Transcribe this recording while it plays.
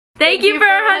Thank you for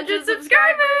 100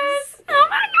 subscribers. Oh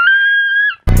my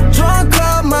god. Drunk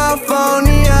on my phone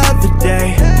the other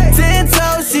day. 10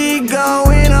 toes, she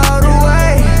going all the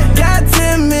way. Got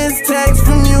 10 missed texts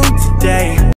from you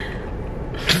today.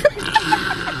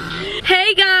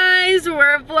 Hey guys,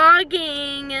 we're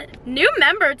vlogging. New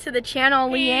member to the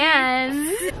channel,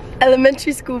 Leanne.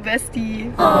 Elementary school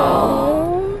bestie.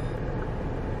 Oh.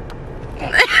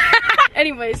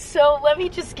 Anyway, so let me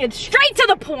just get straight to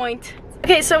the point.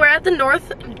 Okay, so we're at the Where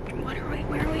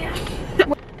are we at?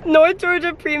 North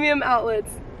Georgia Premium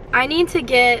Outlets. I need to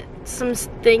get some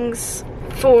things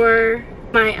for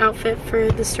my outfit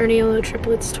for the Sterniola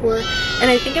Triplets tour, and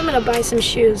I think I'm gonna buy some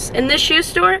shoes. In this shoe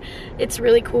store, it's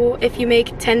really cool. If you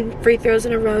make 10 free throws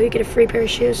in a row, you get a free pair of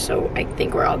shoes, so I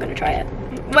think we're all gonna try it.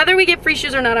 Whether we get free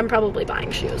shoes or not, I'm probably buying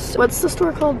shoes. So. What's the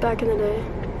store called back in the day?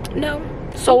 No.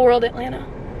 Soul World Atlanta.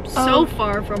 So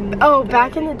far from... Oh,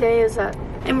 back in the day is that...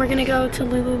 And we're gonna go to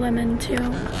Lululemon too,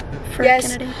 for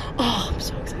Kennedy. Oh, I'm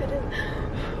so excited.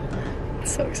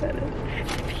 So excited.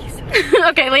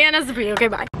 Okay, Leanne has the pee. Okay,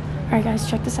 bye. Alright guys,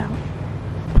 check this out.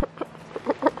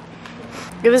 Look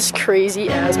at this crazy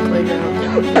ass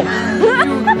playground.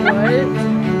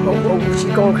 What? Oh, she's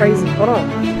going crazy. Hold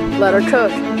on. Let her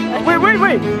cook.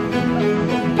 Wait.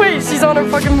 Wait, she's on her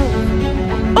fucking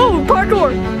move. Oh,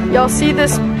 parkour. Y'all see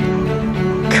this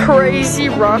crazy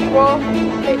rock wall?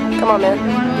 Hey, come on, man. You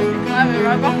want to climb a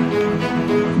rock wall?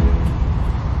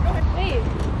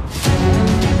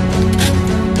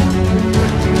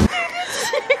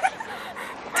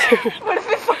 What if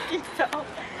it fucking fell?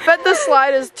 Bet the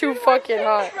slide is too fucking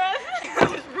hot.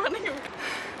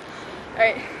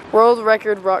 Alright. World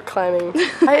record rock climbing.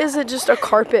 Why is it just a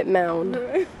carpet mound?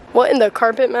 What in the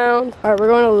carpet mound? Alright, we're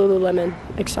going to Lululemon,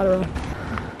 etc.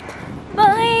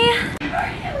 Bye.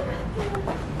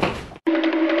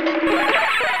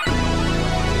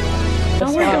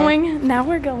 Now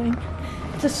we're going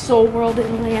to Soul World in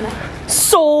Atlanta.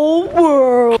 Soul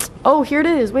World. Oh, here it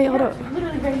is. Wait, hold up.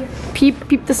 Literally right here.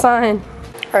 Peep the sign.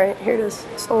 All right, here it is.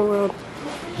 Soul World.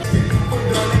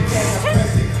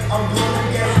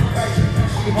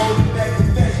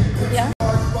 Yeah.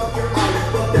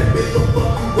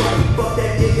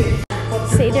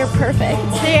 Say they're perfect.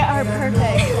 They are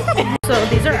perfect. So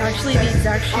these are actually the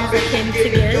exact shoes I came to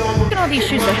get. Look at all these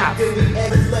shoes they have.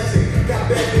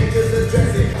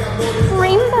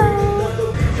 Rainbow.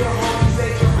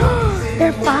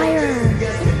 They're fire.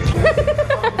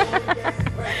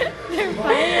 They're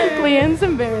fire. Leanne's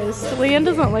embarrassed. Leanne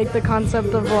doesn't like the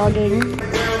concept of vlogging.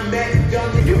 Do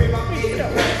you know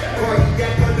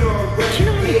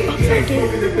how many bucks I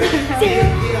get?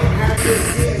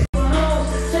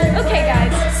 Okay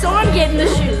guys, so I'm getting the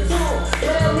shoes.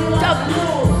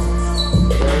 Double.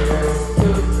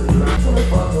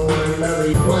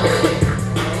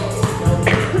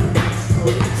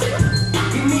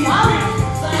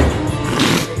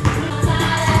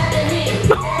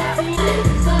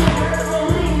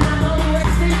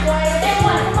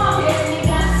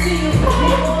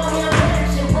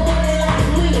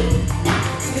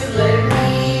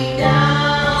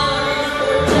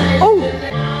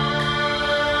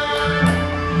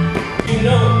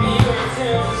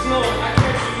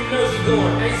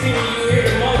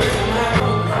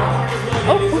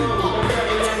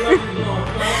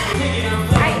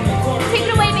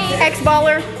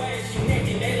 Baller.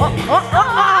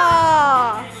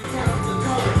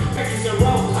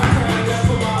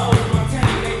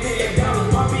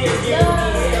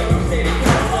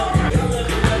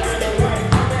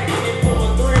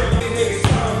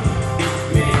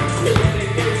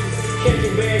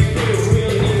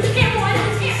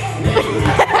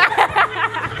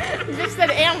 Just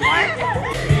said and what?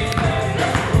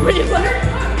 What is that?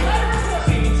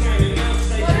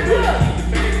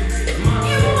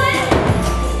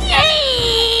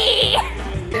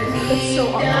 So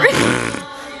awkward.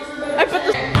 I put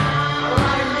this.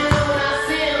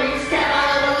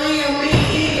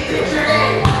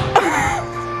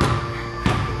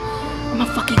 I'm a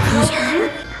fucking loser.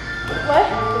 What?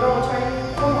 You don't want to try it?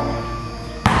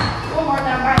 One more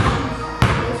now, right?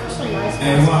 Those are some nice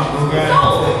basketballs.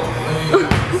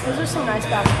 Those are some nice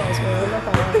basketballs, man. I'm not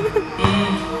gonna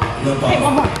lie. Hey,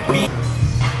 one more.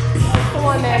 Come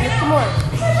on, man. Just come on.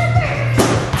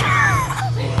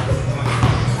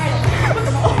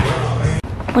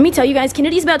 Let me tell you guys,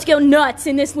 Kennedy's about to go nuts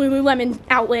in this Lululemon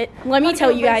outlet. Let me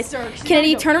tell you guys.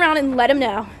 Kennedy, turn around and let him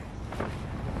know.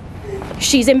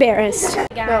 She's embarrassed.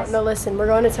 No, listen, we're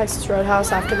going to Texas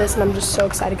Roadhouse after this, and I'm just so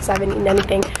excited because I haven't eaten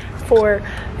anything for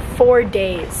 4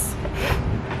 days.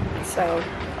 So,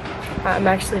 I'm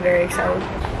actually very excited.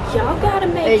 y'all gotta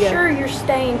make sure you're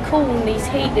staying cool in these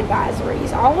heat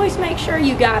advisories. Always make sure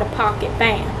you got a pocket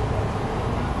fan.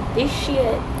 This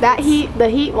shit. The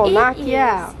heat will knock you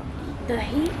out. The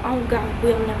heat, oh God,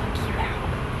 will knock you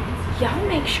out. Y'all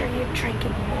make sure you're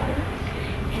drinking water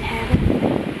and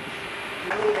having.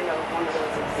 I don't even know if one of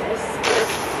those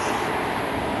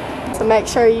exists. So make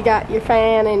sure you got your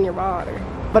fan and your water.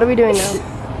 What are we doing now?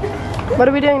 What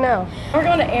are we doing now? We're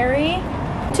going to Erie.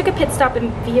 Took a pit stop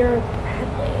in Vera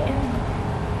Bradley.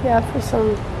 Yeah, for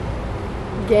some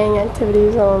gang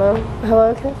activities, I don't know.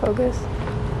 Hello, can I focus?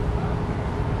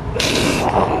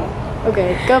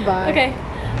 Okay, goodbye. Okay.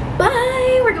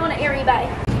 Bye. We're going to Erie. Bye.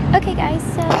 Okay guys,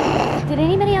 so did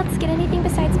anybody else get anything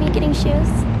besides me getting shoes?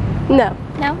 No.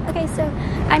 No? Okay, so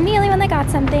I'm the only one that got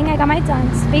something. I got my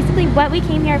Dunks. Basically what we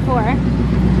came here for.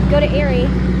 Go to Erie.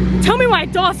 Tell me why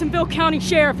Dawsonville County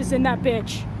Sheriff is in that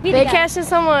bitch. They catching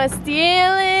someone stealing.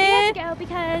 We had to go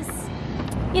because,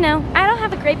 you know, I don't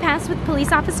have a great pass with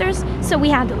police officers, so we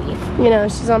had to leave. You know,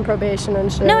 she's on probation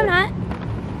and shit. No, I'm not.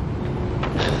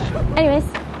 Anyways,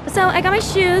 so I got my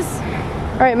shoes.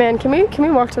 All right, man. Can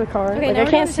we walk to the car? Okay, like now I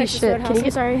we're can't going to see Texas shit. Roadhouse. Can you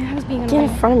I'm sorry, I was being get in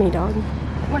annoying. front of me, dog?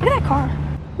 Look at that car.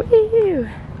 Woo!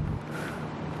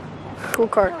 Cool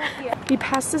car. We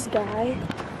passed this guy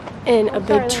in a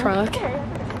big truck,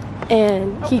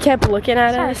 and he kept looking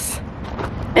at us,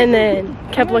 and then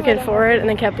kept looking forward, and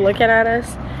then kept looking at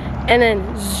us, and then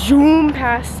zoom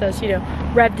past us. You know,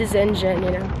 revved his engine.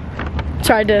 You know,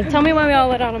 tried to. Tell me why we all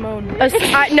let out a moan.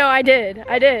 No, I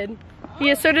did. He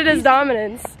asserted his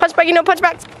dominance. Punch back, you know, punch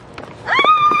back.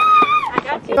 I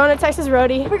got you. Going to Texas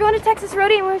Roadie. We're going to Texas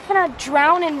Roadie and we're gonna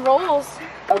drown in rolls.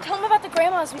 Oh, tell them about the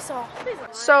grandmas we saw.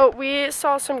 So we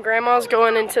saw some grandmas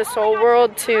going into Soul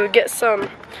World to get some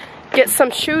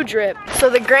shoe drip. So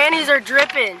the grannies are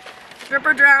dripping. Drip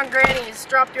or drown grannies.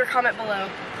 Drop your comment below.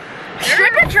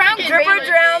 Drip or drown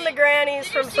the grannies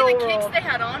from Soul the kicks World. they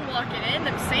had on walking in?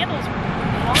 Them sandals were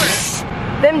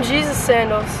hard. Them Jesus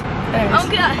sandals. Anyways. Oh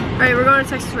God. Alright, we're going to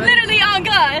Texas Roadie. Literally on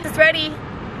God. It's ready.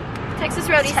 Texas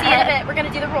Roadie, see you in a bit. We're gonna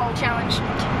do the roll challenge.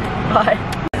 Bye.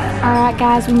 Alright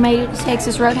guys, we made it to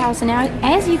Texas Roadhouse, and now,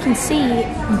 as you can see,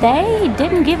 they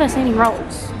didn't give us any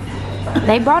rolls.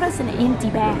 They brought us an empty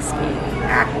basket.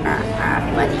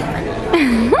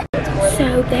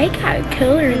 So they got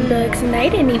coloring books and they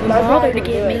didn't even bother to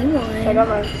give me one. I got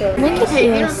my phone. Look at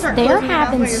this. They're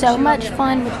having so much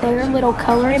fun with their little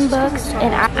coloring books,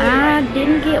 and I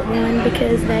didn't get one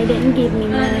because they didn't give me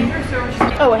one.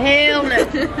 Oh, hell no.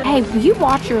 Hey, you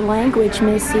watch your language,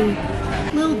 Missy.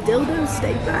 Little dildo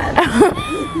steak bad.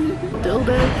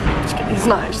 Dildo? Just kidding, it's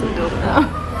not actually dildo.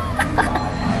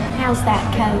 How's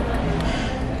that Coke?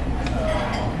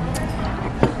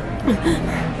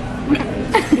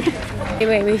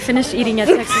 Anyway, we finished eating at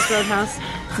Texas Roadhouse.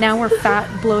 Now we're fat,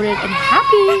 bloated, and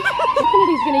happy.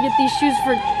 Kennedy's gonna get these shoes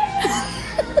for.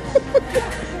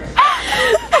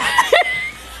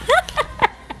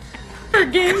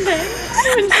 for game day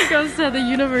when she goes to the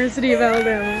University of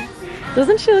Alabama.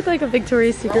 Doesn't she look like a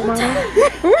Victoria's Secret model?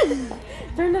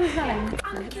 Turn to the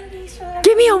side.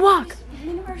 Give me a walk.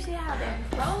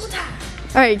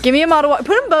 All right, give me a model walk.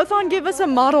 Put them both on. Give us a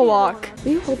model walk.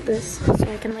 Will you hold this so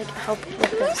I can like help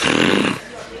with this?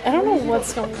 I don't know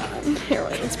what's going on. Here,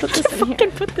 wait, let's put this in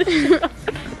here. Put this in. You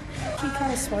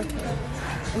kind of smirk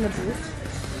in the booth.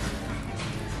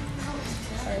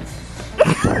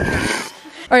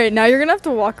 All right, now you're gonna have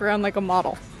to walk around like a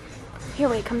model. Here,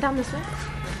 wait, come down this way.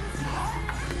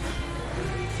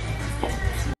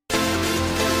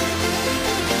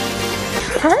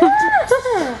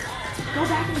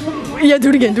 Yeah, do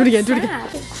it again. Do it again. Do it again.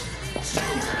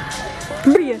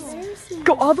 Yes.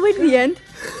 Go all the way to the end.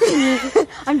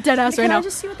 I'm dead ass right Can now. I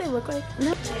just see what they look like?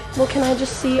 No. Well, can I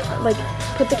just see, like,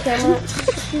 put the camera?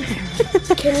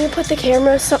 Can you put the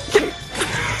camera so?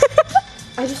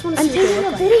 I just want to see what they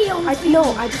look like. video.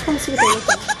 I just want to see what they look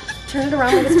like. Turn it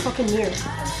around like it's fucking near.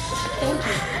 Thank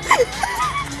you.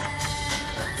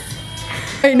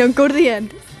 All right, now go to the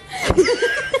end.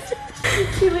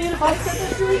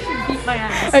 Beat my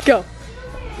ass. All right, go.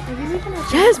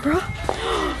 Yes, bro.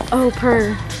 Oh,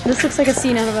 purr. This looks like a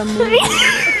scene out of a movie.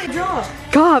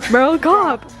 Cop, bro,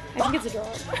 cop. I think it's a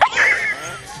dog.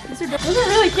 Those are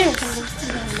really cute.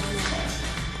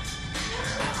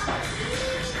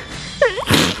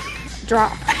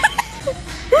 Drop.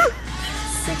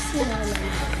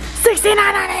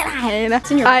 $69.99.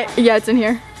 It's in your bag. Yeah, it's in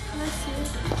here.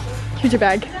 Here's your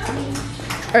bag.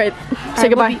 All right, say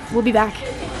goodbye. We'll be back.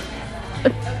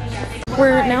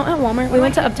 We're now at Walmart. We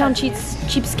went to Uptown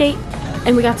Cheapskate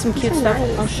and we got some cute stuff.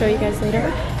 I'll show you guys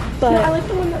later. But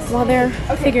while they're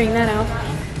figuring that out,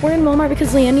 we're in Walmart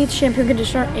because Leanne needs shampoo and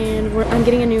conditioner, and I'm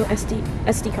getting a new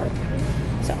SD card.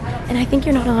 So, and I think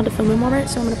you're not allowed to film in Walmart,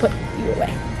 so I'm gonna put you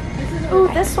away. Oh,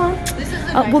 this one.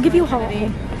 We'll give you a haul. Okay,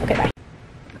 bye.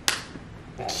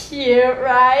 Cute,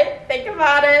 right? Think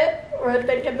about it. We're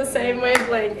thinking the same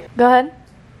wavelength. Go ahead.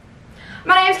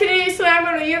 My name's Kennedy, so I'm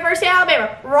going to the University of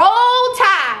Alabama. Roll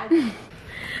Tide!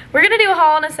 We're gonna do a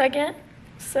haul in a second.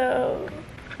 So,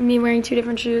 me wearing 2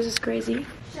 different shoes is crazy.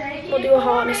 We'll do a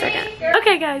haul in a second.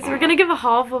 Okay guys, we're gonna give a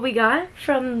haul of what we got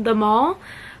from the mall.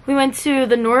 We went to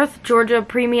the North Georgia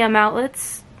Premium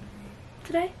Outlets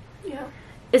today. Yeah.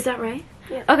 Is that right?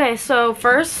 Yeah. Okay, so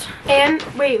first, and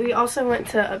wait, we also went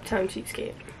to Uptown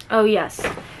Cheapskate. Oh yes.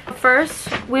 First,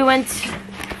 we went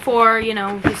for, you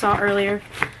know, we saw earlier,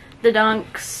 the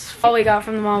Dunks. All we got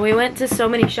from the mall. We went to so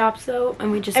many shops though,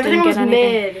 and we just didn't get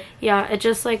anything. Mid. Yeah, it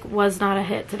just like was not a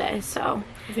hit today, so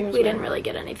we didn't really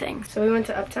get anything. So we went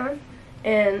to Uptown,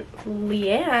 and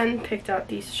Leanne picked out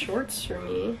these shorts for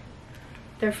me.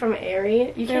 They're from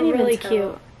Aerie. They're really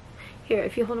cute. Here,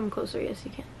 if you hold them closer, yes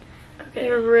you can. Okay.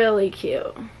 They're really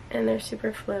cute, and they're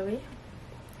super flowy.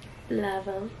 Love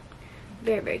them.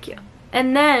 Very, very cute.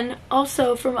 And then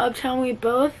also from Uptown, we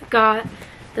both got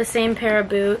the same pair of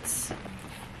boots.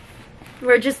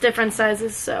 We're just different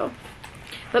sizes, so.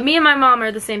 But me and my mom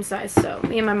are the same size, so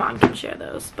me and my mom can share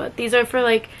those. But these are for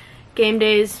like game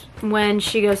days when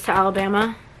she goes to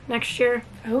Alabama next year.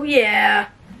 Oh yeah.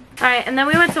 Alright, and then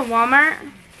we went to Walmart,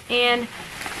 and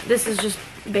this is just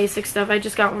basic stuff. I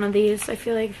just got one of these. I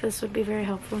feel like this would be very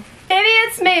helpful. Maybe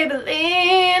it's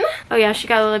Maybelline. Oh yeah, she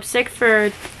got a lipstick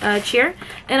for cheer.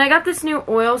 And I got this new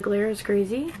oil. Glare is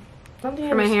crazy for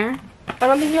my hair. I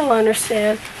don't think you'll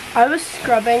understand. I was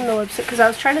scrubbing the lipstick because I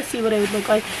was trying to see what it would look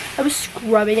like. I was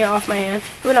scrubbing it off my hand.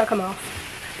 It would not come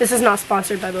off. This is not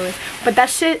sponsored, by the way. But that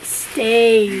shit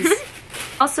stays.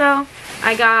 Also,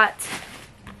 I got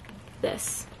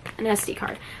this. An SD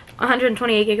card.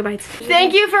 128 gigabytes.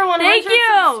 Thank you for 100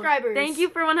 subscribers. Thank you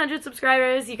for 100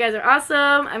 subscribers. You guys are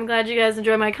awesome. I'm glad you guys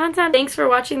enjoy my content. Thanks for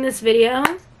watching this video.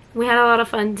 We had a lot of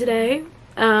fun today.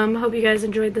 Hope you guys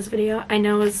enjoyed this video. I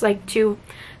know it's like 2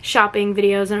 shopping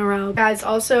videos in a row. Guys,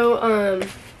 also,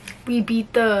 we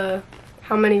beat the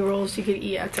how many rolls you could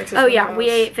eat at Texas Roadhouse. Oh yeah, we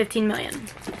ate 15 million.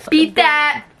 Beat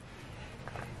that.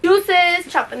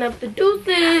 Deuces. Chopping up the deuces.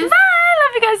 Bye.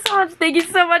 Love you guys so much. Thank you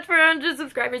so much for 100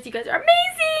 subscribers. You guys are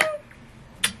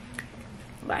amazing.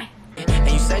 Bye.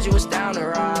 And you said you was down to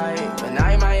ride, but now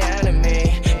you're my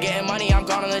enemy. Getting money, I'm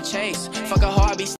gone on the chase. Fuck a hobby.